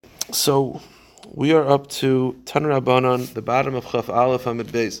So we are up to Tan Rabbanan, the bottom of Chaf Aleph Amid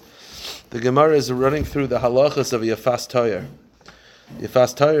Beis. The Gemara is running through the halachas of Yafas Toyer.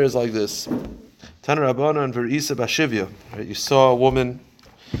 Yafas Toyer is like this: Tan Rabbanan Verisa Bashivya. You saw a woman,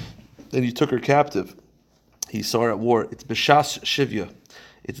 then you took her captive. You saw her at war. It's B'shas Shivya.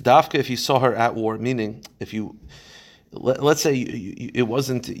 It's dafka if you saw her at war, meaning if you, let's say it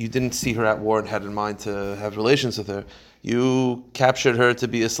wasn't, you didn't see her at war and had in mind to have relations with her. You captured her to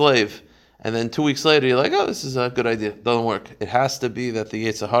be a slave, and then 2 weeks later you're like, oh, this is a good idea. Doesn't work. It has to be that the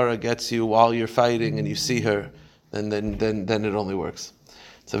Yetzer Hara gets you while you're fighting and you see her, and then it only works.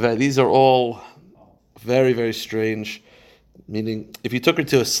 So these are all very, very strange. Meaning, if you took her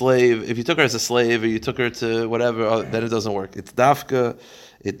to a slave, if you took her as a slave, or you took her to whatever, then it doesn't work. It's dafka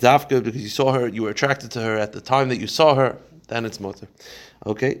because you saw her, you were attracted to her at the time that you saw her, then it's mutter.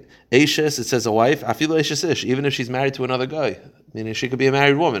 Okay? Eishes, it says a wife, afilu eishes ish, even if she's married to another guy. Meaning, she could be a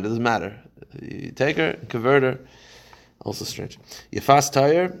married woman, it doesn't matter. You take her, convert her. Also strange. Yafas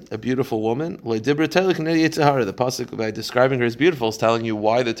Tayer, a beautiful woman. The pasuk by describing her as beautiful is telling you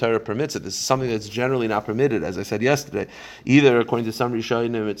why the Torah permits it. This is something that's generally not permitted, as I said yesterday. Either according to some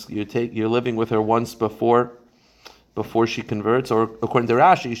Rishonim, it's you're living with her once before she converts, or according to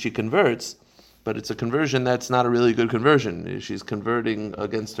Rashi, she converts, but it's a conversion that's not a really good conversion. She's converting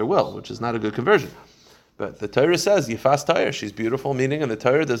against her will, which is not a good conversion. But the Torah says Yafas Tayer, she's beautiful, meaning, and the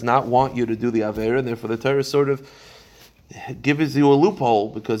Torah does not want you to do the Avera, and therefore the Torah sort of gives you a loophole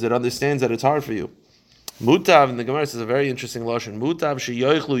because it understands that it's hard for you. Mutav, in the Gemara says a very interesting lashon. Mutav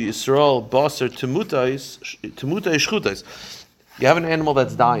sheyochlu Yisrael baser temutais shchutais. You have an animal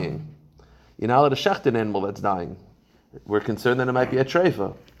that's dying. You're not allowed to shecht an animal that's dying. We're concerned that it might be a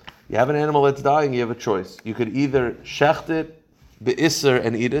treifa. You have an animal that's dying. You have a choice. You could either shecht it be'isser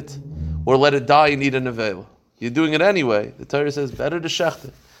and eat it, or let it die and eat an avela. You're doing it anyway. The Torah says better to shecht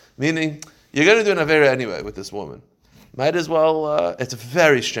it, meaning you're going to do an avera anyway with this woman. Might as well, it's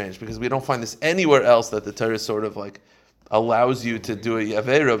very strange because we don't find this anywhere else that the Torah sort of like allows you to do a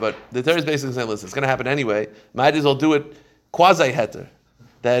Yavera, but the Torah is basically saying, listen, it's going to happen anyway, might as well do it quasi-heter,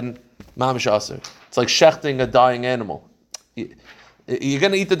 then mamish aser. It's like shechting a dying animal. You're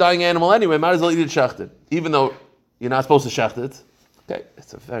going to eat the dying animal anyway, might as well eat it shechted, even though you're not supposed to shecht it. Okay,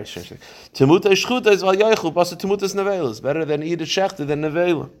 it's a very strange thing. Temuta shchuta is val yoichu, basa temutas nevelas, better than eat it shechted than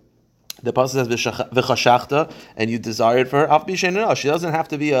nevela. The pasuk says v'chashachta, and you desired for her. She doesn't have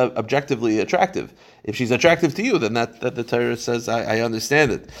to be objectively attractive. If she's attractive to you, then that the Torah says I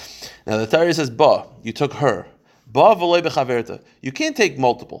understand it. Now the Torah says ba, you took her. Ba v'loi b'chaverta. You can't take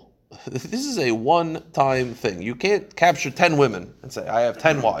multiple. This is a one-time thing. You can't capture 10 women and say I have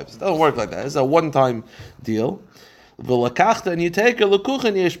 10 wives. It doesn't work like that. It's a one-time deal. V'lakachta, and you take her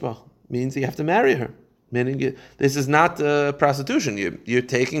l'kuchen yeshbach, means you have to marry her. Meaning, this is not prostitution. You're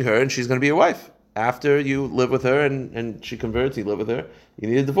taking her, and she's going to be your wife. After you live with her, and she converts, you live with her, you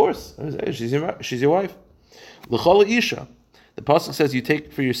need a divorce. She's your wife. L'chol isha. The pasuk says you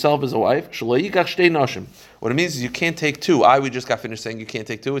take for yourself as a wife. What it means is you can't take two. We just got finished saying you can't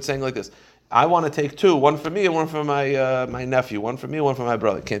take two. It's saying like this: I want to take two, one for me and one for my nephew, one for me, one for my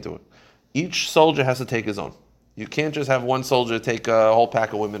brother. Can't do it. Each soldier has to take his own. You can't just have one soldier take a whole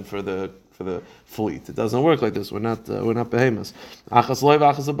pack of women for the fleet. It doesn't work like this. We're not behemoths. Achas loiv,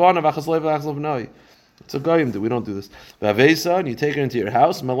 achas abanav, achas loiv, achas abnai. It's a goyim do. We don't do this. V'avesa, and you take her into your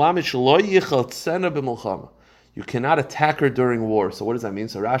house. Malamit shelo yichaltzena b'milchama. You cannot attack her during war. So what does that mean?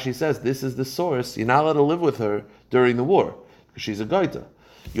 So Rashi says this is the source. You're not allowed to live with her during the war because she's a goita.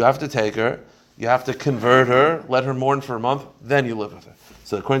 You have to take her. You have to convert her. Let her mourn for a month. Then you live with her.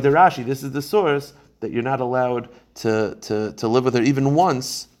 So according to Rashi, this is the source that you're not allowed to live with her even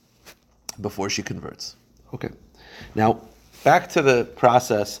once before she converts. Okay. Now, back to the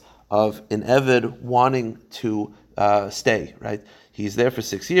process of an Eved wanting to stay, right? He's there for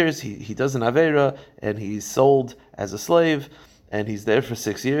 6 years, he does an Avera, and he's sold as a slave, and he's there for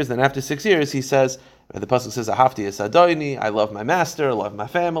 6 years. Then after 6 years, he says, the pasuk says, Ahafti es Adoini, I love my master, I love my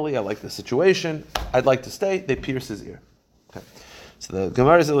family, I like the situation, I'd like to stay. They pierce his ear. Okay. So the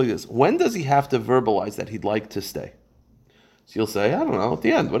Gemara says like this: when does he have to verbalize that he'd like to stay? So you'll say, I don't know, at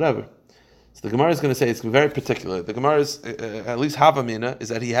the end, whatever. So the Gemara is going to say it's very particular. The Gemara's, at least Havamina, is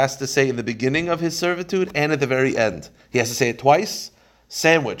that he has to say in the beginning of his servitude and at the very end. He has to say it twice,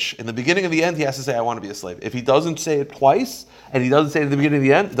 sandwich. In the beginning and the end, he has to say, I want to be a slave. If he doesn't say it twice, and he doesn't say it at the beginning and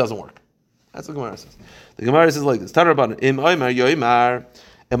the end, it doesn't work. That's what the Gemara says. The Gemara says like this: Tanarabban, im omer yoimar,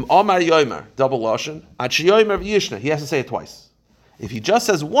 double lashon, ad sheyoimar v'yishna. He has to say it twice. If he just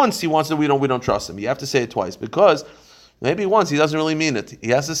says once, he wants to, we don't trust him. You have to say it twice because maybe once he doesn't really mean it.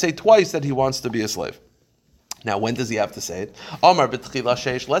 He has to say twice that he wants to be a slave. Now, when does he have to say it? Omar b'tchila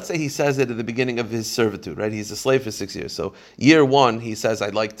sheish. Let's say he says it at the beginning of his servitude, right? He's a slave for 6 years. So year 1, he says,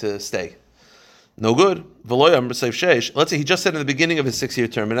 I'd like to stay. No good. Let's say he just said in the beginning of his 6-year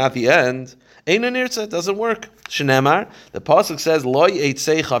term, and at the end, Ein nirtza, doesn't work. Shenemar, the pasuk says, Lo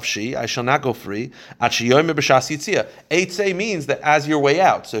eitzei chavshi, I shall not go free. At sheyomer b'shas yitzia. Eitzei means that as your way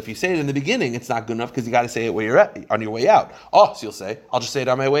out. So if you say it in the beginning, it's not good enough because you got to say it where you're at, on your way out. Oh, so you'll say, I'll just say it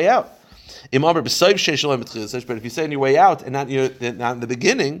on my way out. But if you say on your way out and not in the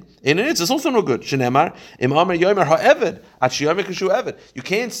beginning, it's also no good. You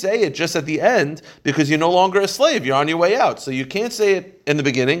can't say it just at the end because you're no longer a slave. You're on your way out. So you can't say it in the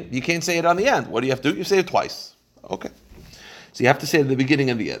beginning. You can't say it on the end. What do you have to do? You say it twice. Okay. So you have to say it at the beginning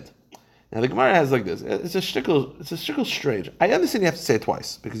and the end. Now the Gemara has like this. It's a shtickle strange. I understand you have to say it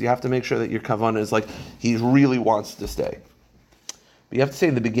twice because you have to make sure that your kavanah is like he really wants to stay. But you have to say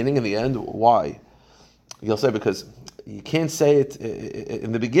in the beginning and the end. Why? You'll say because you can't say it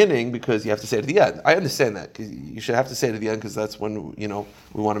in the beginning because you have to say it at the end. I understand that. You should have to say it at the end because that's when we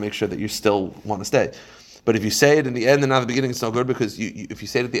want to make sure that you still want to stay. But if you say it in the end and not at the beginning, it's no good because if you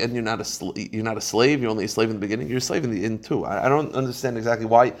say it at the end, you're not a slave. You're only a slave in the beginning. You're a slave in the end too. I don't understand exactly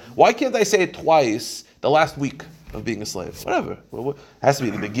why. Why can't I say it twice the last week of being a slave? Whatever. It has to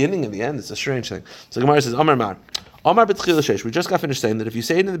be the beginning and the end. It's a strange thing. So Gemara says, Amar Mar. Omar b'tchila sheish. We just got finished saying that if you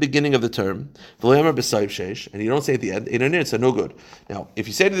say it in the beginning of the term, v'le'amar b'sayv sheish, and you don't say it at the end, ein nirtza, no good. Now, if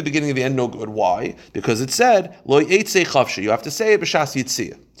you say it at the beginning of the end, no good. Why? Because it said lo eitzei chavshi. You have to say it b'shas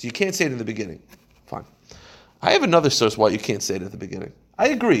yitzia. So you can't say it in the beginning. Fine. I have another source why you can't say it at the beginning. I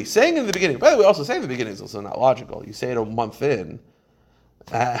agree. Saying it in the beginning. By the way, also saying it in the beginning is also not logical. You say it a month in.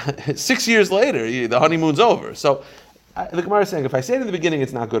 6 years later, the honeymoon's over. So the Gemara is saying if I say it in the beginning,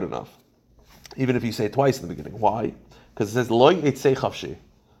 it's not good enough. Even if you say it twice in the beginning. Why? Because it says, Lo yitzei chavshi.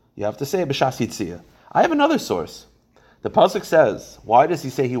 You have to say it b'shas yitzia. I have another source. The pasuk says, why does he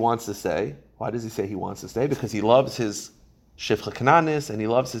say he wants to stay? Why does he say he wants to stay? Because he loves his shifcha kananis and he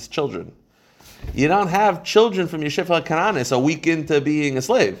loves his children. You don't have children from your shifcha kananis a week into being a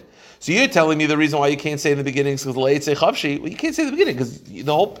slave. So you're telling me the reason why you can't say in the beginning is because Lo yitzei chavshi. Well, you can't say in the beginning because the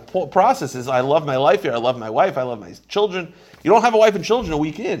whole process is I love my life here, I love my wife, I love my children. You don't have a wife and children a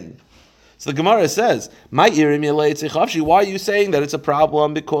week in. So the Gemara says, why are you saying that it's a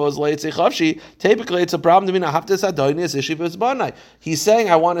problem? Because typically it's a problem. He's saying,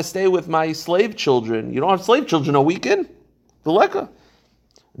 I want to stay with my slave children. You don't have slave children a weekend?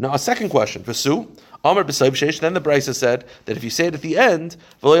 Now, a second question. Then the Brisa said that if you say it at the end,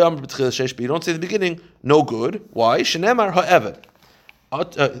 but you don't say it at the beginning, no good. Why?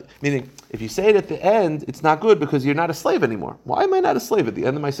 Meaning, if you say it at the end, it's not good because you're not a slave anymore. Why am I not a slave at the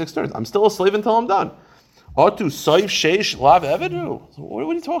end of my 6 terms? I'm still a slave until I'm done. What are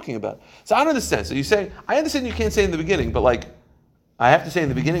you talking about? So I don't understand. So you say, I understand you can't say in the beginning, but like, I have to say in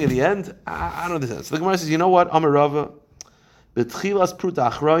the beginning and the end? I don't understand. So the Gemara says, you know what? Amarava, betchilas pruta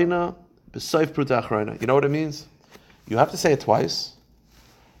achroina, besoif pruta achroina. You know what it means? You have to say it twice.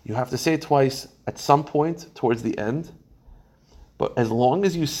 You have to say it twice at some point towards the end. But as long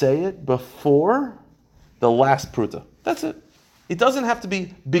as you say it before the last pruta, that's it. It doesn't have to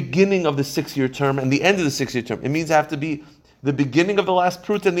be beginning of the 6-year term and the end of the 6-year term. It means it have to be the beginning of the last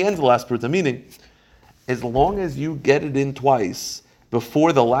pruta and the end of the last pruta. Meaning, as long as you get it in twice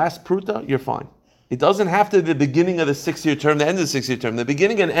before the last pruta, you're fine. It doesn't have to be the beginning of the 6-year term, the end of the 6-year term. The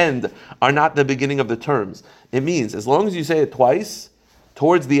beginning and end are not the beginning of the terms. It means as long as you say it twice,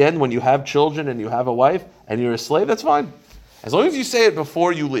 towards the end when you have children and you have a wife and you're a slave, that's fine. As long as you say it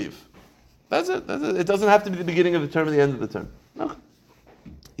before you leave. That's it. It doesn't have to be the beginning of the term or the end of the term. Okay.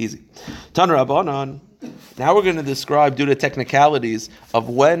 Easy. Taner Rabbanan. Now we're going to describe, due to technicalities, of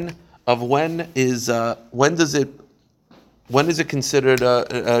when is it considered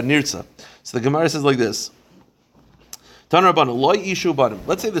a nirtza. So the Gemara says like this. Taner Rabbanan, loy ishu banim.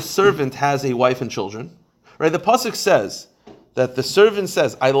 Let's say the servant has a wife and children. Right? The pasuk says that the servant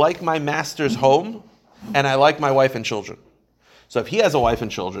says, I like my master's home and I like my wife and children. So if he has a wife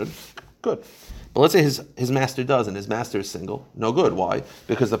and children, good. But let's say his master does, and his master is single. No good. Why?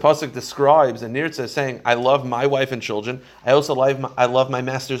 Because the pasuk describes, and nirtza is saying, I love my wife and children. I also I love my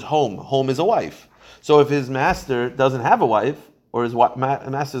master's home. Home is a wife. So if his master doesn't have a wife, or his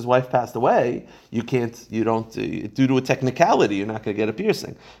master's wife passed away, due to a technicality, you're not going to get a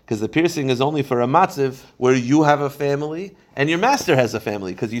piercing. Because the piercing is only for a matziv where you have a family and your master has a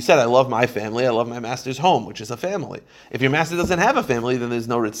family. Because you said, I love my family, I love my master's home, which is a family. If your master doesn't have a family, then there's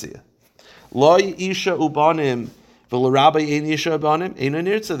no ritzia. Lo isha ubanim v'l'rabbi ein isha ubanim ein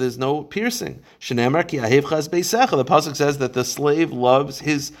nirtza. There's no piercing. Shenemar ki ahev chaz beisecha. The pasuk says that the slave loves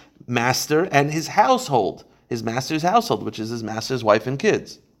his master and his household. his master's household, which is his master's wife and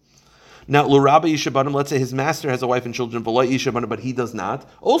kids. Now, l'Rabbi Yishabanim, let's say his master has a wife and children, but he does not.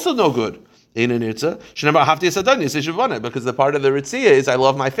 Also no good. Because the part of the Ritzia is, I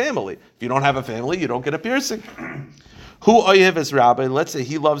love my family. If you don't have a family, you don't get a piercing. Who oyev is Rabbi? Let's say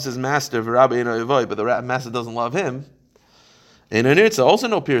he loves his master, but the master doesn't love him. In an Irtza, also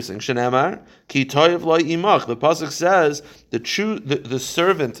no piercing. Shenemar, ki toyev lo imach. The pasuk says the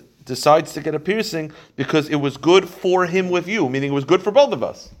servant decides to get a piercing because it was good for him with you, meaning it was good for both of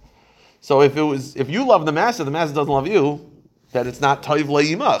us. So if you love the master doesn't love you, that it's not toyev lo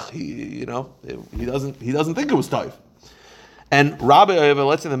imach. He doesn't think it was toyev. And Rabbi oyev,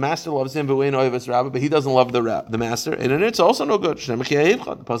 let's say the master loves him, but we oyev is Rabbi, but he doesn't love the master. And in it's also no good. The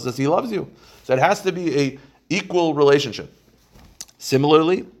pasuk says he loves you. So it has to be a equal relationship.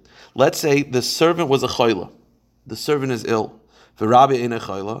 Similarly, let's say the servant was a chayla. The servant is ill. V'Rabbi ein a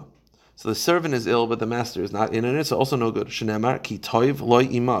chayla. So the servant is ill, but the master is not. And it's also no good. Shenemar ki toiv loy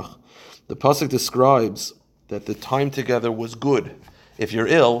imach. The pasuk describes that the time together was good. If you're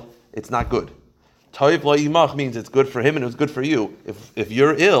ill, it's not good. Toiv loy imach means it's good for him and it was good for you. If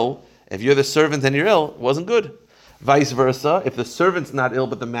you're ill, if you're the servant and you're ill, it wasn't good. Vice versa, if the servant's not ill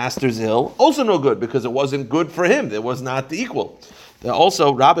but the master's ill, also no good because it wasn't good for him. It was not equal.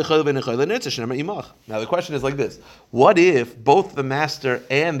 Also, now the question is like this: what if both the master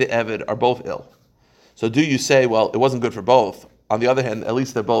and the eved are both ill? So do you say, well, it wasn't good for both? On the other hand, at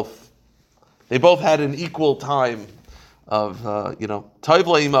least they both had an equal time of Toiv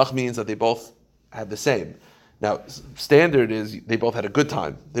Imach means that they both had the same. Now, standard is they both had a good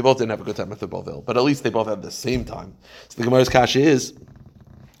time. They both didn't have a good time if they're both ill, but at least they both had the same time. So the Gemara's kasha is,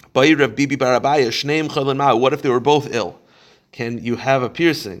 what if they were both ill? Can you have a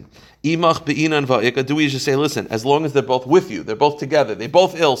piercing? Imach be'inan va'ika. Do we just say, listen, as long as they're both with you, they're both together, they're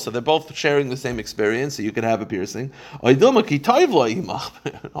both ill, so they're both sharing the same experience, so you can have a piercing. Oh, the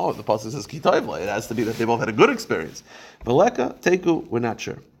pasuk says kitayvla. It has to be that they both had a good experience. Veleka teku, we're not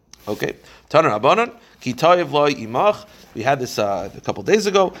sure. Okay. Taner Abanan, kitayvla imach. We had this a couple days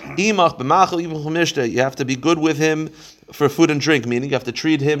ago. Imach b'machal ibn chumishte. You have to be good with him for food and drink, meaning you have to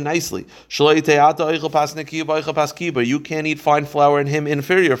treat him nicely. You can't eat fine flour and him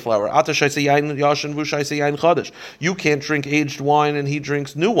inferior flour. You can't drink aged wine and he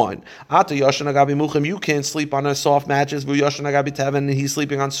drinks new wine. You can't sleep on a soft mattress and he's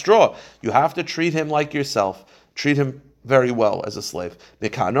sleeping on straw. You have to treat him like yourself. Treat him very well as a slave.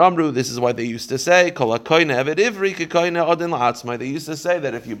 This is why they used to say, they used to say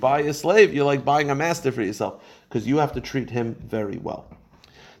that if you buy a slave, you're like buying a master for yourself, because you have to treat him very well.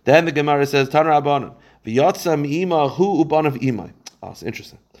 Then the Gemara says, Taner Abanan, v'yatzam ima hu ubanav imai. Oh, it's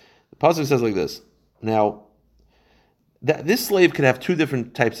interesting. The pasuk says like this. Now, this slave could have two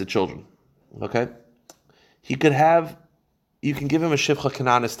different types of children. Okay? You can give him a shivcha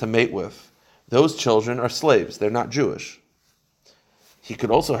kananis to mate with. Those children are slaves. They're not Jewish. He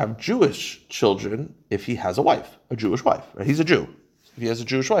could also have Jewish children if he has a Jewish wife. Right? He's a Jew. If he has a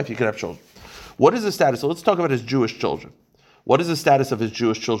Jewish wife, he could have children. What is the status? So let's talk about his Jewish children. What is the status of his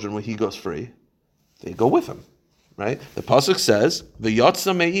Jewish children when he goes free? They go with him. Right? The pasuk says,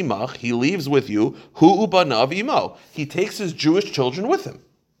 "V'yatsa me'imach," he leaves with you. Hu ubanav imo. He takes his Jewish children with him.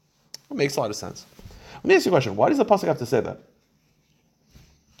 It makes a lot of sense. Let me ask you a question. Why does the pasuk have to say that?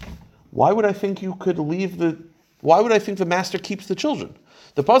 Why would I think you could leave why would I think the master keeps the children?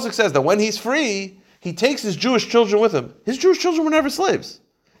 The pasuk says that when he's free, he takes his Jewish children with him. His Jewish children were never slaves.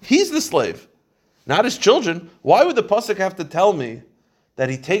 He's the slave, not his children. Why would the pasuk have to tell me that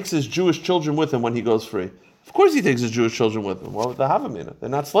he takes his Jewish children with him when he goes free? Of course he takes his Jewish children with him. What would they have him in? They're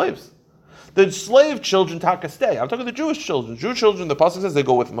not slaves. The slave children taka stay. I'm talking the Jewish children. Jewish children, the pasuk says they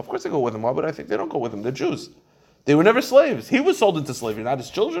go with him. Of course they go with him. Why would I think they don't go with him? They're Jews. They were never slaves. He was sold into slavery, not his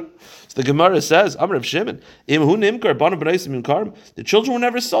children. So the Gemara says, Amar of Shimon, the children were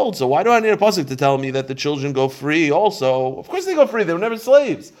never sold. So why do I need a pasuk to tell me that the children go free also? Of course they go free. They were never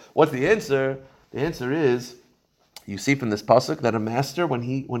slaves. What's the answer? The answer is, you see from this pasuk that a master, when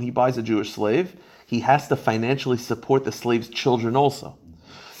he buys a Jewish slave, he has to financially support the slave's children also.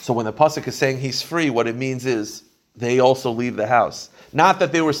 So when the pasuk is saying he's free, what it means is they also leave the house. Not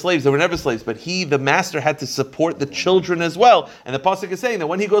that they were slaves, they were never slaves, but the master, had to support the children as well. And the pasuk is saying that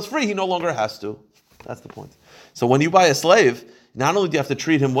when he goes free, he no longer has to. That's the point. So when you buy a slave, not only do you have to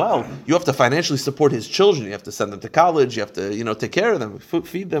treat him well, you have to financially support his children. You have to send them to college. You have to, take care of them,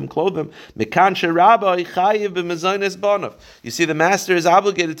 feed them, clothe them. You see, the master is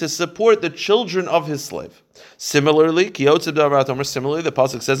obligated to support the children of his slave. Similarly, the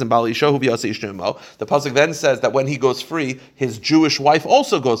pasuk says in Bali Isha, the pasuk then says that when he goes free, his Jewish wife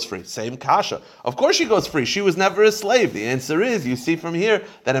also goes free. Same kasha. Of course she goes free. She was never a slave. The answer is, you see from here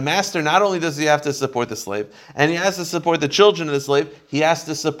that a master, not only does he have to support the slave, and he has to support the children of the slave, he has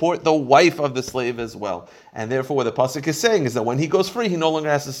to support the wife of the slave as well. And therefore, what the pasuk is saying is that when he goes free, he no longer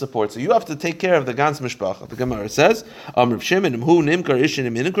has to support. So you have to take care of the Gans Mishpacha. The Gemara says,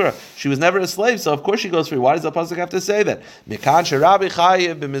 she was never a slave, so of course she goes free. Why does the pasuk have to say that? So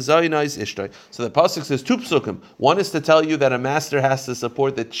the pasuk says two psukim. One is to tell you that a master has to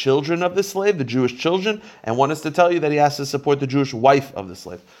support the children of the slave, the Jewish children, and one is to tell you that he has to support the Jewish wife of the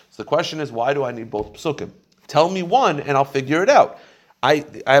slave. So the question is, why do I need both psukim? Tell me one, and I'll figure it out. I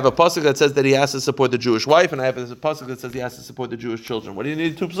have a pasuk that says that he has to support the Jewish wife, and I have a pasuk that says he has to support the Jewish children. What do you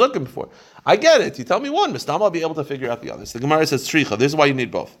need two psukim for? I get it. You tell me one, Mistam, I'll be able to figure out the others. The Gemara says tzricha. This is why you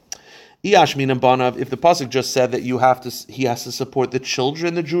need both. Iyashmin and Banav. If the pasuk just said that he has to support the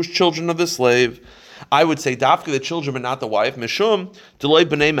children, the Jewish children of the slave, I would say dafka the children, but not the wife. Mishum delay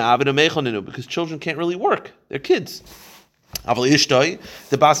b'nei ma'avid amechaninu, because children can't really work. They're kids. I could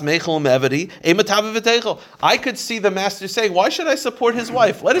see the master saying, why should I support his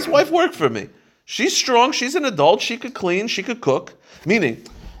wife? Let his wife work for me. She's strong, she's an adult, she could clean, she could cook. Meaning,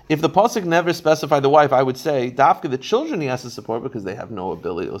 if the pasuk never specified the wife, I would say, dafka the children he has to support because they have no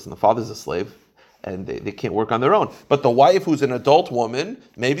ability. Listen, the father's a slave and they can't work on their own. But the wife, who's an adult woman,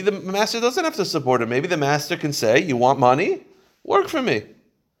 maybe the master doesn't have to support her. Maybe the master can say, you want money? Work for me.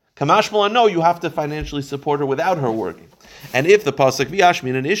 Kamashmala, no, you have to financially support her without her working. And if the pasuk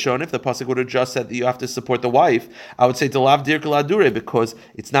v'yashmin and ishon, if the pasuk would have just said that you have to support the wife, I would say delav dir kaladure, because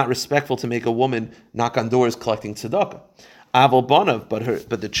it's not respectful to make a woman knock on doors collecting tzedakah. Aval banav,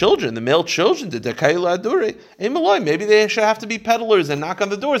 but the children, the male children, the dekai ladure, maybe they should have to be peddlers and knock on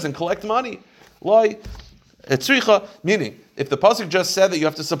the doors and collect money. Loi, etzricha, meaning if the pasuk just said that you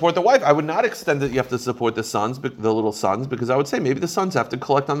have to support the wife, I would not extend that you have to support the sons, the little sons, because I would say maybe the sons have to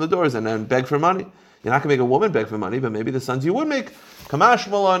collect on the doors and beg for money. You're not going to make a woman beg for money, but maybe the sons you would make. Kamash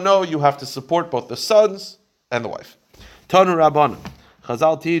Mullah, no, you have to support both the sons and the wife. Tanu Rabban.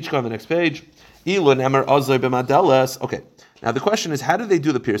 Chazal teach, go on the next page. Okay, now the question is, how do they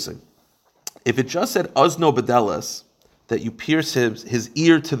do the piercing? If it just said Ozno Bedeles, that you pierce his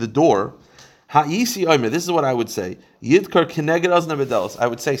ear to the door, Ha'isi Omer, this is what I would say. Yidkar Keneged Ozno Bedeles. I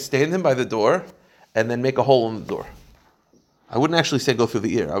would say stand him by the door and then make a hole in the door. I wouldn't actually say go through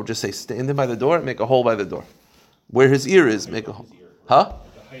the ear. I would just say stand him by the door and make a hole by the door. Where his ear is, make a hole. Huh?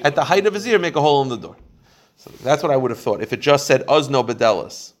 At the height of his ear, make a hole in the door. So that's what I would have thought. If it just said Ozno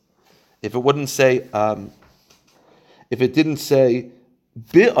Bedelis. If it wouldn't say, if it didn't say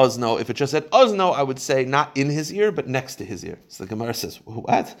Bi Ozno, if it just said Ozno, I would say not in his ear, but next to his ear. So the Gemara says,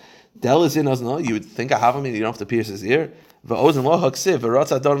 what? Del is in Ozno? You would think I have him and you don't have to pierce his ear? It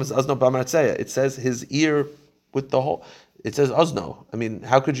says his ear with the hole. It says Ozno. I mean,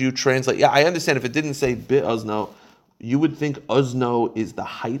 how could you translate? Yeah, I understand if it didn't say Bi Ozno, you would think Ozno is the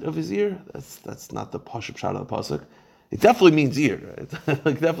height of his ear. That's not the pashup shot of the pasuk. It definitely means ear. Right?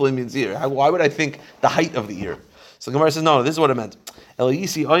 It definitely means ear. Why would I think the height of the ear? So the Gemara says, no, this is what it meant. I would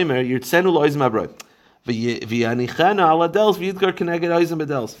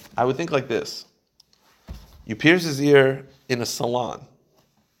think like this. You pierce his ear in a salon.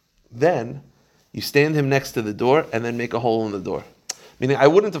 Then you stand him next to the door and then make a hole in the door. Meaning, I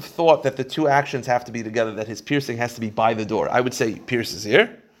wouldn't have thought that the two actions have to be together, that his piercing has to be by the door. I would say pierce his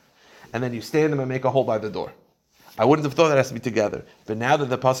ear, and then you stand him and make a hole by the door. I wouldn't have thought that has to be together. But now that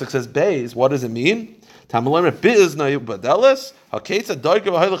the pasuk says beis, what does it mean? You know what it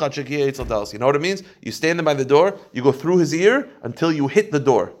means? You stand him by the door, you go through his ear until you hit the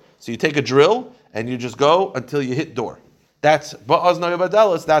door. So you take a drill and you just go until you hit door. That's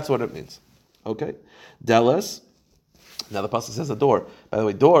what it means. Okay? Deles. Now the pasuk says a door. By the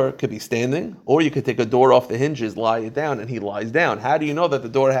way, door could be standing, or you could take a door off the hinges, lie it down, and he lies down. How do you know that the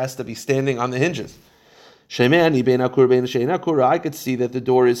door has to be standing on the hinges? I could see that the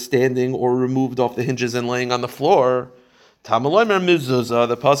door is standing or removed off the hinges and laying on the floor. The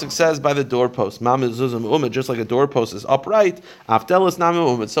pasuk says by the doorpost. Just like a doorpost is upright,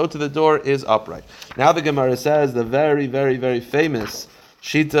 so to the door is upright. Now the Gemara says the very, very, very famous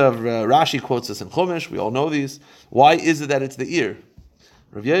Shita of Rashi quotes this in Chumash. We all know these. Why is it that it's the ear?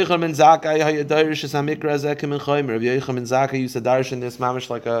 Rav Yochanan ben Zakkai hayadarish es hamikra zekim and chaymer. Rav Yochanan ben Zakkai used to darish in this mamish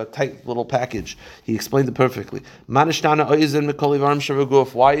like a tight little package. He explained it perfectly. Manishtana oizen mikol ivarim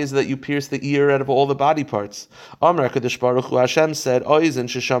shavaguf. Why is it that you pierce the ear out of all the body parts? Amar Kadosh Baruch Hu Hashem said, oizen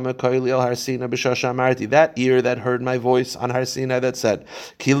sheshama koili al harsina b'shasha amarti. That ear that heard my voice on harsina that said,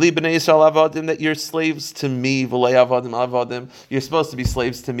 Kili b'nei Yisrael avodim, that you're slaves to me. V'lei avodim avodim. You're supposed to be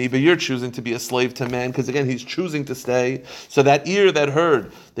slaves to me, but you're choosing to be a slave to man because again he's choosing to stay. So that ear that heard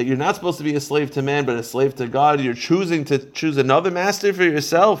that you're not supposed to be a slave to man, but a slave to God. You're choosing to choose another master for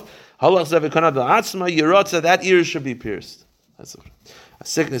yourself. That ear should be pierced. That's a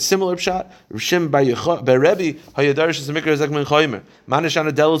similar shot. He says,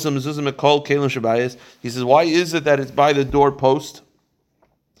 why is it that it's by the doorpost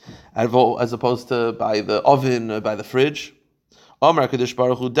as opposed to by the oven or by the fridge? Those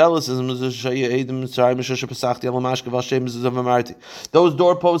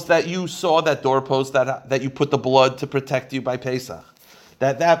doorposts that you saw, that doorpost that you put the blood to protect you by Pesach,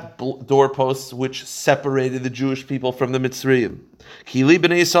 that doorpost which separated the Jewish people from the Mitzrayim.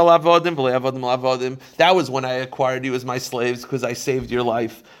 That was when I acquired you as my slaves because I saved your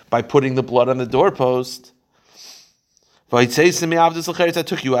life by putting the blood on the doorpost. I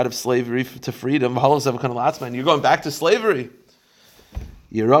took you out of slavery to freedom. You're going back to slavery.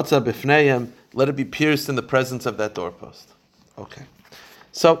 Yerotza b'fneihem, let it be pierced in the presence of that doorpost. Okay.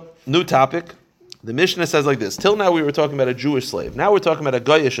 So, new topic. The Mishnah says like this. Till now we were talking about a Jewish slave. Now we're talking about a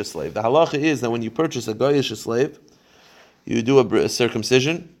Goyish slave. The halacha is that when you purchase a Goyish slave, you do a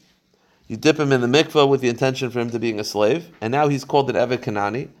circumcision, you dip him in the mikveh with the intention for him to being a slave, and now he's called an Eved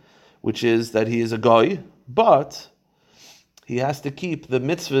Kanani, which is that he is a Goy, but he has to keep the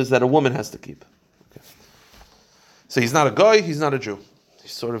mitzvahs that a woman has to keep. Okay. So he's not a Goy, he's not a Jew.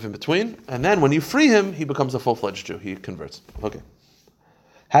 He's sort of in between. And then when you free him, he becomes a full-fledged Jew. He converts. Okay.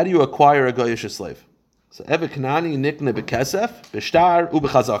 How do you acquire a Goyish slave? So, Eved Kanani nikne bekesef, b'shtar,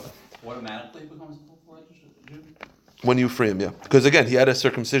 ubechazak. Automatically becomes a full-fledged Jew? When you free him, yeah. Because again, he had a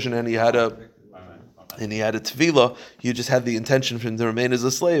circumcision and he had a tevilah. You just had the intention for him to remain as a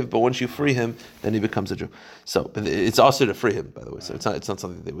slave, but once you free him, then he becomes a Jew. So it's also to free him, by the way. So it's not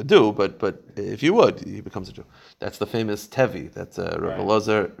something they would do, but if you would, he becomes a Jew. That's the famous Tevi. That's Rav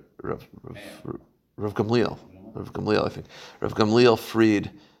Elazar, Rav Gamliel, I think. Rav Gamliel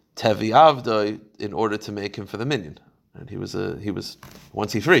freed Tevi Avdoi in order to make him for the minyan, and he was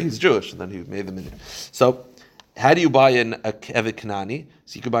once he's free, he's Jewish, and then he made the minyan. So how do you buy a Eved Kanani?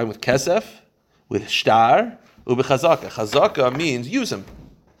 So you can buy him with kesef, with shtar, ubechazaka. Chazaka means use him,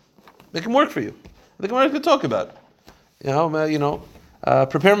 make him work for you. The Gemara could talk about it.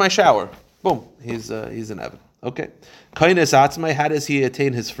 Prepare my shower. Boom, he's an Eved. Okay. Kainis atzmai, how does he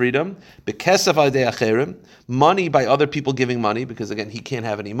attain his freedom? Bekesef adei acherim, money by other people giving money, because again, he can't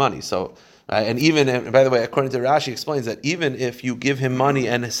have any money. So, and by the way, according to Rashi, explains that even if you give him money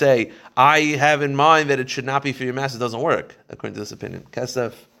and say, I have in mind that it should not be for your master, it doesn't work, according to this opinion.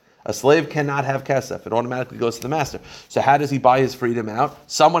 Kesef, a slave cannot have kesef. It automatically goes to the master. So how does he buy his freedom out?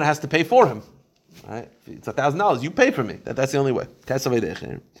 Someone has to pay for him. Right? It's $1,000. You pay for me. That's the only way. Kesef adei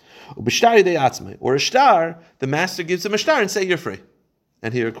acherim. Or a shtar, the master gives him a shtar and say you're free,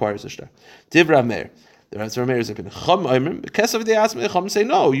 and he requires a shtar. Divra Meir, the answer of Meir is opinion. Chum say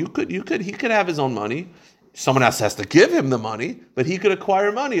no, he could have his own money. Someone else has to give him the money, but he could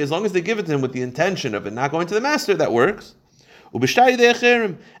acquire money as long as they give it to him with the intention of it not going to the master. That works.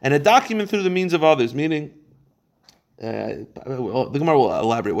 And a document through the means of others, meaning. The Gemara will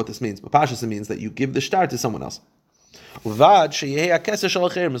elaborate what this means, but Pashas means that you give the shtar to someone else. As long as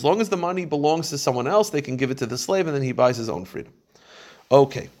the money belongs to someone else, they can give it to the slave, and then he buys his own freedom.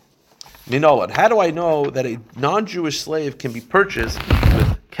 Okay. Minolad. How do I know that a non-Jewish slave can be purchased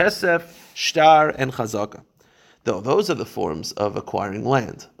with kesef, shtar, and chazaka? Though those are the forms of acquiring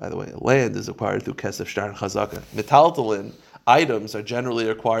land. By the way, land is acquired through kesef, shtar, and chazaka. Metaltalin items are generally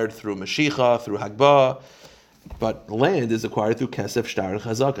acquired through mashicha, through hagbah. But land is acquired through kesef, shtar, and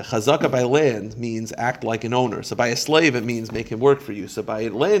chazaka. Chazaka by land means act like an owner. So by a slave, it means make him work for you. So by a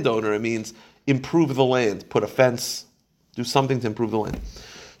landowner, it means improve the land, put a fence, do something to improve the land.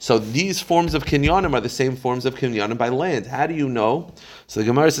 So these forms of kinyanim are the same forms of kinyanim by land. How do you know? So the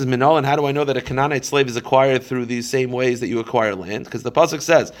Gemara says, Minol, and how do I know that a Canaanite slave is acquired through these same ways that you acquire land? Because the pasuk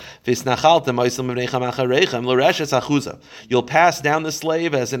says, you'll pass down the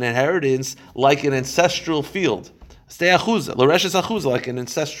slave as an inheritance like an ancestral field. Like an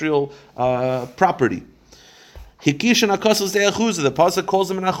ancestral property. Hikishan akosel de achuza. The pasuk calls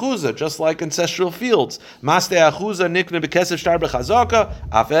them an achuza, just like ancestral fields. Mas de achuza nikne bekesef shtar bechazaka.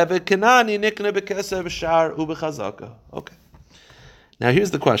 Afeve kenani nikne bekesef shtar ubechazaka. Okay. Now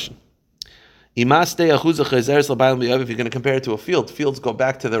here's the question. If you're going to compare it to a field, fields go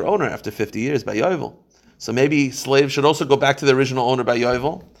back to their owner after 50 years by Yovel. So maybe slaves should also go back to the original owner by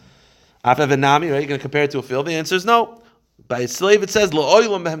Yovel. Right? You're going to compare it to a field? The answer is no. By a slave, it says,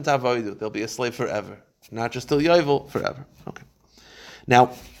 there'll be a slave forever. Not just till Yovel, forever. Okay.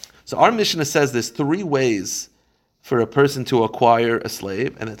 Now, so our Mishnah says there's 3 ways for a person to acquire a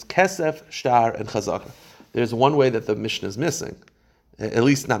slave, and it's kesef, shtar, and chazaka. There's one way that the Mishnah is missing. At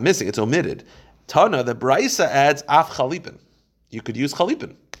least not missing, it's omitted. Tana, the Braisa adds af chalipin. You could use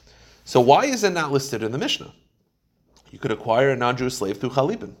chalipin. So why is it not listed in the Mishnah? You could acquire a non-Jewish slave through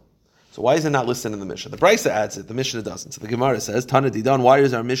chalipin. So why is it not listed in the Mishnah? The Braisa adds it, the Mishnah doesn't. So the Gemara says, Tana didan, why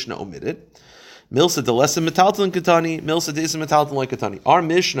is our Mishnah omitted? Milsa delesa metalton katani, milsa desa metalton like katani. Our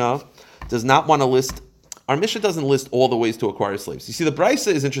Mishnah does not want to list. Our Mishnah doesn't list all the ways to acquire slaves. You see, the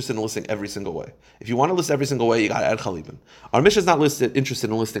Braisa is interested in listing every single way. If you want to list every single way, you got to add chalipin. Our Mishnah is not interested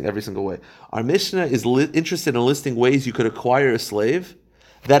in listing every single way. Our Mishnah is interested in listing ways you could acquire a slave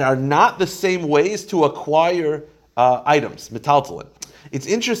that are not the same ways to acquire items, metaltalin. It's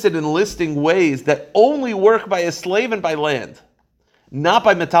interested in listing ways that only work by a slave and by land, not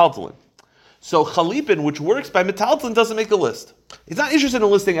by metaltalin. So chalipin, which works by metaltalin, doesn't make a list. It's not interested in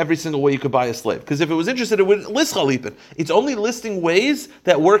listing every single way you could buy a slave, because if it was interested, it would list chalipin. It's only listing ways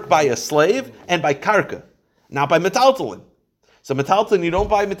that work by a slave and by karka, not by metaltalin. So metaltalin, you don't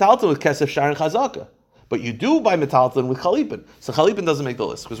buy metaltalin with kesef, shtar, and chazaka, but you do buy metaltalin with chalipin. So chalipin doesn't make the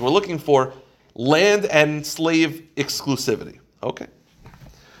list, because we're looking for land and slave exclusivity. Okay.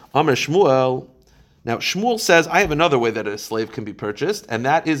 Amar Shmuel. Now Shmuel says, I have another way that a slave can be purchased, and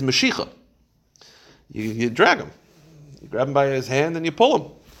that is mashicha. You drag him. You grab him by his hand and you pull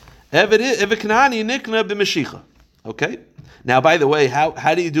him. Okay? Now, by the way,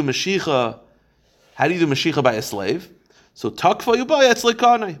 how do you do mashicha? How do you do mashicha by a slave? So, takfa you buy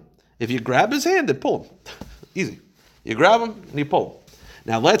etzlikane. If you grab his hand and pull him. Easy. You grab him and you pull him.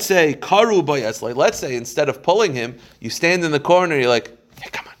 Now, let's say karu by etzlik. Let's say instead of pulling him, you stand in the corner, you're like, hey,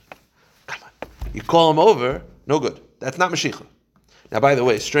 come on. You call him over, no good. That's not mashicha. Now, by the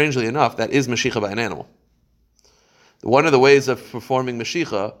way, strangely enough, that is mashicha by an animal. One of the ways of performing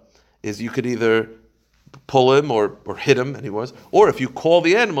mashicha is you could either pull him or hit him, and he was, or if you call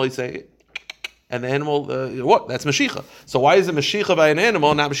the animal, you say, and the animal, what? That's mashicha. So why is it mashicha by an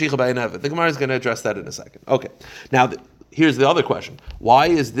animal, not mashicha by an eved? The Gemara is going to address that in a second. Okay. Now, here's the other question. Why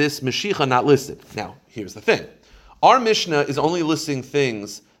is this mashicha not listed? Now, here's the thing. Our Mishnah is only listing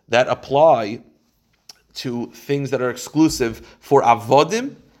things that apply to things that are exclusive for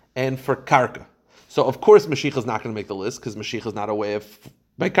avodim and for karka. So of course Mashiach is not going to make the list because Mashiach is not a way of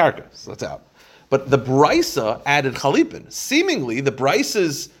by karka. So that's out. But the Braisa added chalipin. Seemingly the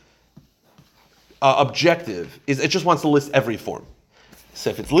Braisa's objective is it just wants to list every form. So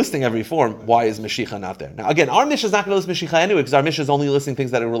if it's listing every form, why is Mashiach not there? Now again, our Mishnah is not going to list Mashiach anyway because our Mishnah is only listing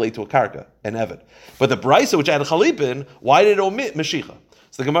things that relate to a karka and eved. But the Braisa which added chalipin, why did it omit Mashiach?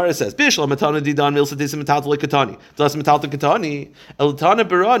 So the Gemara says, "Bishla matana didan milsa disim metaltal katani. Das metaltal katani eltana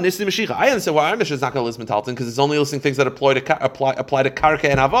bara nisim mashicha." I understand why our Mishnah is not going to list metaltal because it's only listing things that apply to karka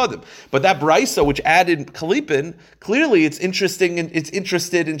and avodim. But that brisa which added kalipin, clearly it's interesting and it's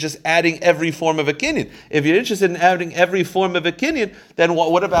interested in just adding every form of a kinyan. If you're interested in adding every form of a kinyan, then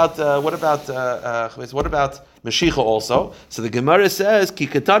what about Mashicha also? So the Gemara says, "Ki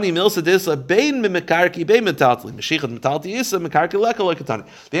katani milsa disla bein mimekarki bein metaltli Mashicha metalti isa mekarki leka lekatani."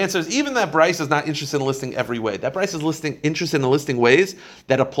 The answer is even that Bryce is not interested in listing every way. That Bryce is interested in listing ways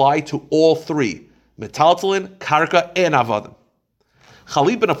that apply to all three: metaltalin, karka, and avadim.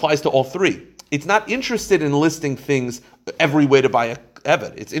 Chalipin applies to all three. It's not interested in listing things every way to buy a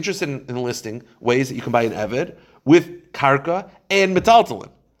eved. It's interested in listing ways that you can buy an eved with karka and metaltalin.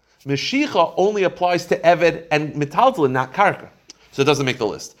 Mashicha only applies to eved and metaltalin, not karka. So it doesn't make the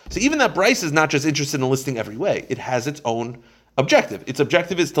list. So even that Bryce is not just interested in listing every way. It has its own objective. Its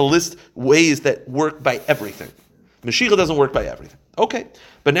objective is to list ways that work by everything. Mashicha doesn't work by everything. Okay.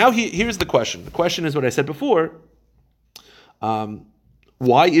 But now here's the question. The question is what I said before.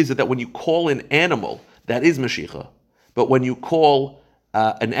 Why is it that when you call an animal, that is Mashicha, but when you call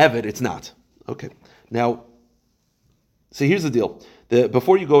an eved, it's not? Okay. Now, so here's the deal.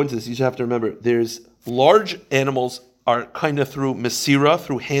 Before you go into this, you have to remember, there's large animals are kind of through mesira,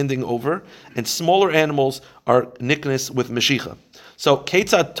 through handing over, and smaller animals are niknas with meshicha. So,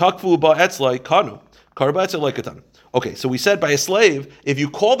 ketzad takvu ba'etzlai kanu, karbaetzlai katan. Okay, so we said by a slave, if you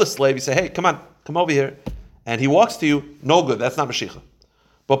call the slave, you say, hey, come over here, and he walks to you, no good, that's not meshicha.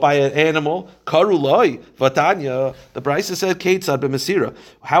 But by an animal, karulai, vatanya, the Brisa said, ketzad b'mesira.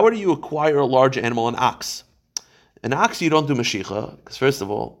 How do you acquire a large animal, an ox? An ox you don't do mashicha because first of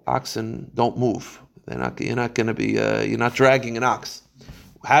all, oxen don't move. You're not going to be. You're not dragging an ox.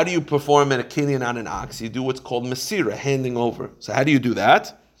 How do you perform a kinyan on an ox? You do what's called mesira, handing over. So how do you do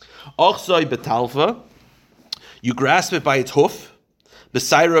that? Ochzoi betalva. You grasp it by its hoof,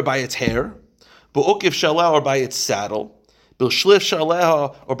 besaira by its hair, be'ukiv shaleh or by its saddle, be'shlif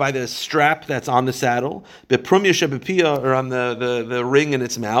shaleh or by the strap that's on the saddle, be'prumya shebepiyah or on the ring in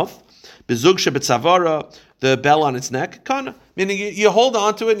its mouth, be'zug shebetzavara, the bell on its neck. Kana, meaning you hold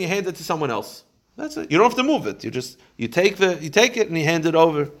on to it and you hand it to someone else. That's it. You don't have to move it. You take it and you hand it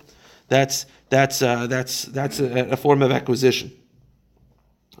over. That's a form of acquisition.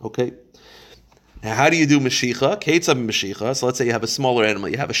 Okay. Now, how do you do mashicha? Ketzab mashicha. So let's say you have a smaller animal.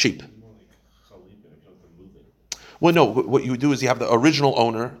 You have a sheep. Well, no. What you do is you have the original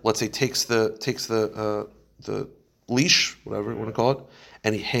owner. Let's say takes the leash, whatever you want to call it,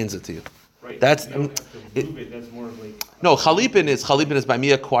 and he hands it to you. Right. That's you don't have to move it. That's more of like no. Chalipin is by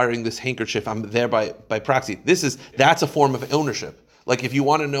me acquiring this handkerchief. I'm there by proxy. That's a form of ownership. Like if you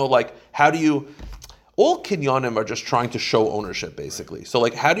want to know, like how do you? All kinyanim are just trying to show ownership, basically. So,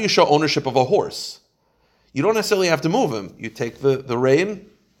 like, how do you show ownership of a horse? You don't necessarily have to move him. You take the rein.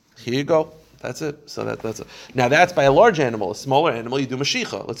 Here you go. That's it. So that's it. Now that's by a large animal. A smaller animal, you do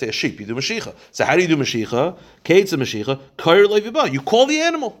mashicha. Let's say a sheep, you do mashicha. So how do you do mashicha? Kates mashicha. Kair leviba. You call the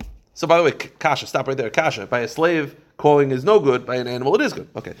animal. So by the way, kasha, stop right there. Kasha. By a slave, calling is no good. By an animal, it is good.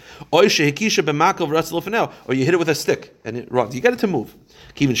 Okay. Or you hit it with a stick and it runs. You get it to move.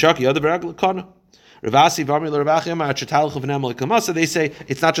 Kivin shaki other kana. Ravasi Varmila Ravachim they say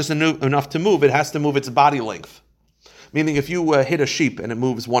it's not just enough to move; it has to move its body length. Meaning, if you hit a sheep and it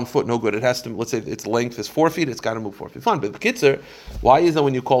moves 1 foot, no good. It has to. Let's say its length is 4 feet; it's got to move 4 feet. Fine, but the kitzer, why is it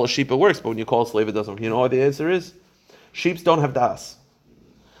when you call a sheep it works, but when you call a slave it doesn't? You know what the answer is? Sheeps don't have das.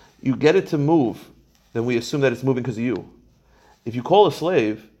 You get it to move, then we assume that it's moving because of you. If you call a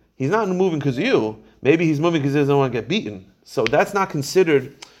slave, he's not moving because of you. Maybe he's moving because he doesn't want to get beaten. So that's not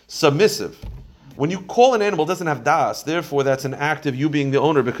considered submissive. When you call an animal, it doesn't have das, therefore that's an act of you being the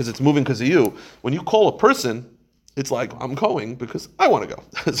owner because it's moving because of you. When you call a person, it's like, I'm going because I want to go.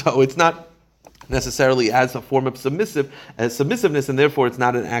 So it's not necessarily as a form of submissiveness, and therefore it's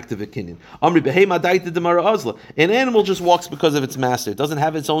not an act of kinyan. An animal just walks because of its master. It doesn't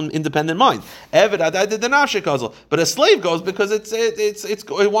have its own independent mind. But a slave goes because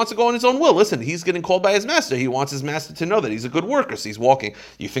it wants to go on its own will. Listen, he's getting called by his master. He wants his master to know that he's a good worker, so he's walking.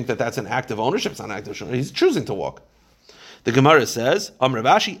 You think that that's an act of ownership? It's not an act of ownership. He's choosing to walk. The Gemara says,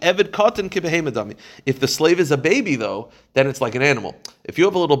 Ravashi, Eved Katan Kibehemadami. If the slave is a baby, though, then it's like an animal. If you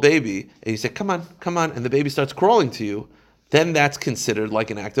have a little baby and you say, come on, and the baby starts crawling to you, then that's considered like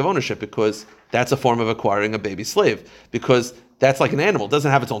an act of ownership because that's a form of acquiring a baby slave. Because that's like an animal. It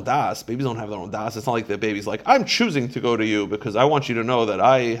doesn't have its own das. Babies don't have their own das. It's not like the baby's like, I'm choosing to go to you because I want you to know that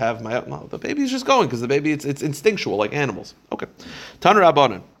I have my... No, the baby's just going because the baby, it's instinctual like animals. Okay. Taner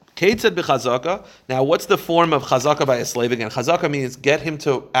Rabbanan. Now, what's the form of chazaka by a slave? Again, chazaka means get him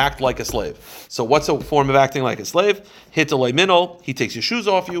to act like a slave. So what's a form of acting like a slave? Hitalei minol, he takes your shoes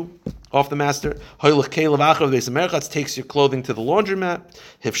off the master. Takes your clothing to the laundromat.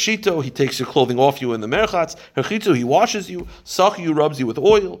 Hifshito, he takes your clothing off you in the merchatz. Herchitzu, he washes you. Sachu, rubs you with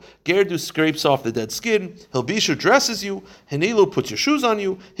oil. Gerdu scrapes off the dead skin. Hilbishu dresses you. Henilu puts your shoes on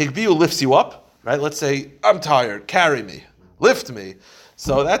you. Higbiu lifts you up. Right? Let's say, I'm tired, carry me, lift me.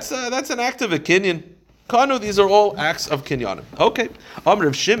 So that's an act of a kinyan. Kanu, these are all acts of kinyanim. Okay.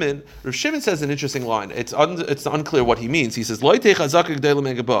 Rav Shimon says an interesting line. It's unclear what he means. He says, Loite chazaka g'dei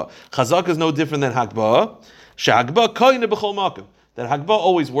l'megabah. Chazaka is no different than hagbah. Shehagbah koine b'chol makom. That hagbah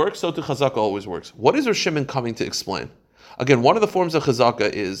always works, so too chazaka always works. What is Rav Shimon coming to explain? Again, one of the forms of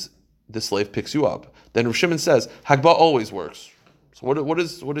chazaka is the slave picks you up. Then Rav Shimon says, hagbah always works. So what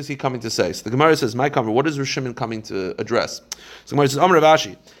is he coming to say? So the Gemara says, my comment, what is Rav Shimon coming to address? So the Gemara says, Amar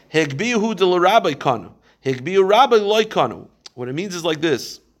Ravashi, Hegbihu de l'Rabbi kanu, Hegbihu Rabbi loy kanu. What it means is like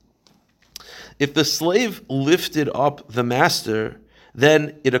this. If the slave lifted up the master,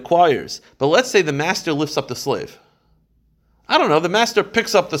 then it acquires. But let's say the master lifts up the slave. I don't know, the master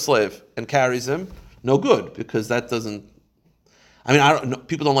picks up the slave and carries him. No good, because that doesn't... I mean, I don't know,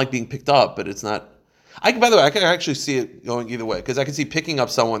 people don't like being picked up, but it's not... By the way, I can actually see it going either way, because I can see picking up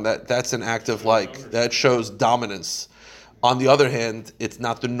someone that's an act of that shows dominance. On the other hand, it's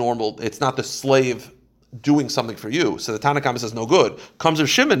not the slave doing something for you. So the Tanakhama says no good. Comes Rav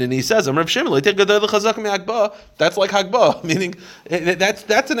Shimon and he says, Rav Shimon, that's like hagbah, meaning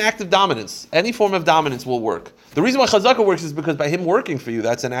that's an act of dominance. Any form of dominance will work. The reason why chazaka works is because by him working for you,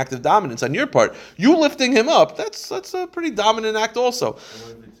 that's an act of dominance on your part. You lifting him up, that's a pretty dominant act also.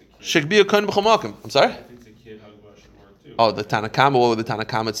 I'm sorry? Oh, the Tanakama. What would the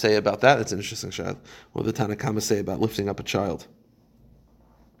Tanakama say about that? That's an interesting shot. What would the Tanakama say about lifting up a child?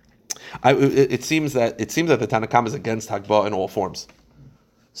 It seems that the Tanakama is against Hagbah in all forms.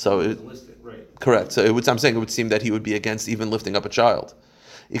 So right. Correct. So I'm saying it would seem that he would be against even lifting up a child.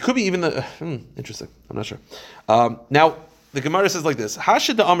 It could be even the interesting. I'm not sure. Now the Gemara says like this: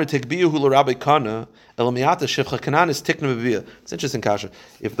 Hashid the Amr tekbiyu hula Rabbi Kana elamiyata shivcha kanan is tikna b'via. It's interesting, Kasha.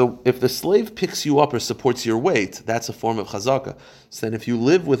 If the slave picks you up or supports your weight, that's a form of chazaka. So then, if you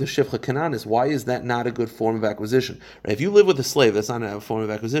live with a shivcha kananis, why is that not a good form of acquisition? Right? If you live with a slave, that's not a form of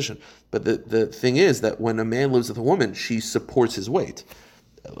acquisition. But the thing is that when a man lives with a woman, she supports his weight.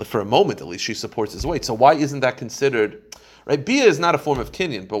 For a moment, at least, she supports his weight. So why isn't that considered? Right, bia is not a form of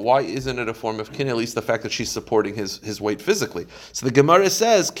kinyan, but why isn't it a form of kinyan? At least the fact that she's supporting his weight physically. So the Gemara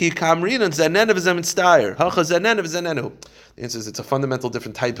says, "Ki kamrin and zanen of zeminstayer, hacha zanen of zanenu." The answer is it's a fundamental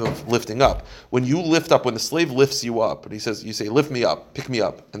different type of lifting up. When you lift up, when the slave lifts you up, and he says, you say, "Lift me up, pick me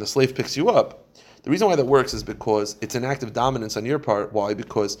up," and the slave picks you up. The reason why that works is because it's an act of dominance on your part. Why?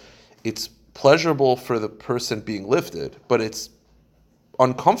 Because it's pleasurable for the person being lifted, but it's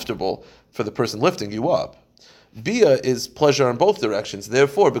uncomfortable for the person lifting you up. Bia is pleasure in both directions.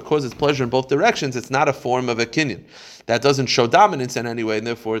 Therefore, because it's pleasure in both directions, it's not a form of a kinyan. That doesn't show dominance in any way, and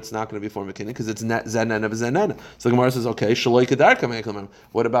therefore it's not going to be a form of kinyan because it's zanena v'zanena. So the Gemara says, okay, shaloi kedarka me'eklamim.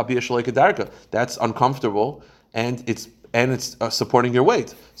 What about bia shaloi kedarka? That's uncomfortable, and it's supporting your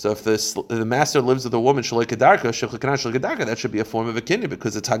weight. So if the master lives with a woman shaloi kedarka, shivcha kanan shaloi kedarka, that should be a form of a kinyan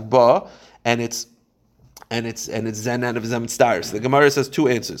because it's hagbah and it's zenan of zem stars. So the Gemara says two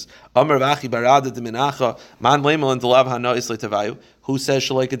answers. Amar vachi barada de minacha man leimal and delav hana isle tavayu. Who says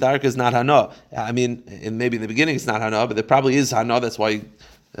shaloi kedarka is not hana? I mean, maybe in the beginning it's not hana, but there probably is hana. That's why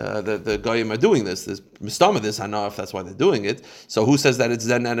the goyim are doing this. There's mistama this hana if that's why they're doing it. So who says that it's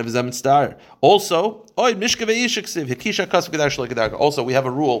zenan of zem star? Also, oy mishka ve'ishiksiv hikisha kas kedar shaloi kedarka. Also, we have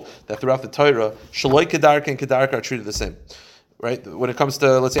a rule that throughout the Torah, shaloi kedarka and kedarka are treated the same. Right? When it comes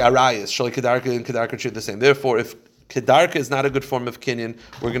to, let's say, arayas, shaloi kedarka and kedarka treat the same. Therefore, if kedarka is not a good form of kinyan,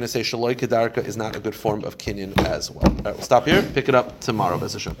 we're going to say shaloi kedarka is not a good form of kinyan as well. All right, we'll stop here. Pick it up tomorrow,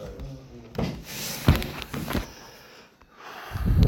 B'ez Hashem.